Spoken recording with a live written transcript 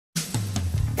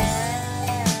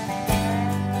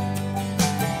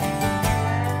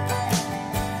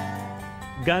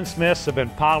Gunsmiths have been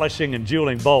polishing and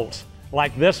jeweling bolts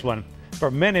like this one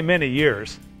for many, many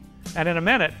years. And in a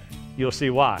minute, you'll see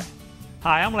why.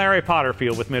 Hi, I'm Larry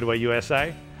Potterfield with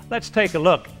MidwayUSA. Let's take a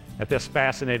look at this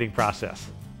fascinating process.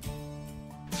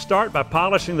 Start by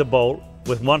polishing the bolt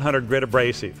with 100 grit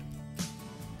abrasive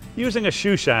using a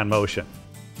shoe shine motion.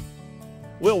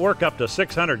 We'll work up to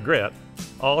 600 grit,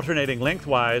 alternating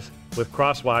lengthwise with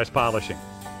crosswise polishing.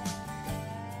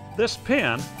 This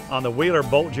pin on the Wheeler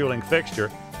bolt jeweling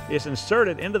fixture is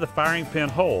inserted into the firing pin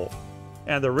hole,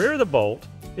 and the rear of the bolt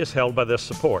is held by this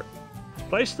support.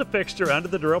 Place the fixture under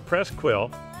the drill press quill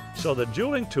so the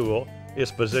jeweling tool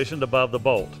is positioned above the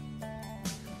bolt.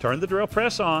 Turn the drill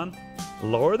press on,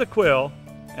 lower the quill,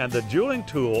 and the jeweling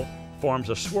tool forms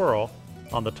a swirl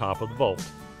on the top of the bolt.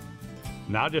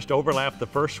 Now just overlap the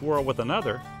first swirl with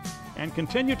another and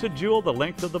continue to jewel the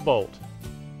length of the bolt.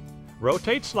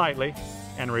 Rotate slightly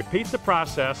and repeat the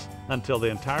process until the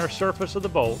entire surface of the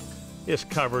bolt is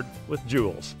covered with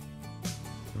jewels.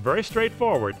 Very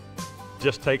straightforward,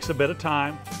 just takes a bit of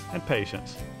time and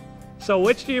patience. So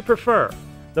which do you prefer?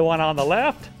 The one on the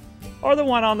left or the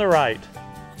one on the right?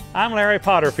 I'm Larry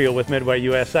Potterfield with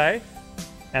MidwayUSA,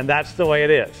 and that's the way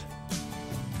it is.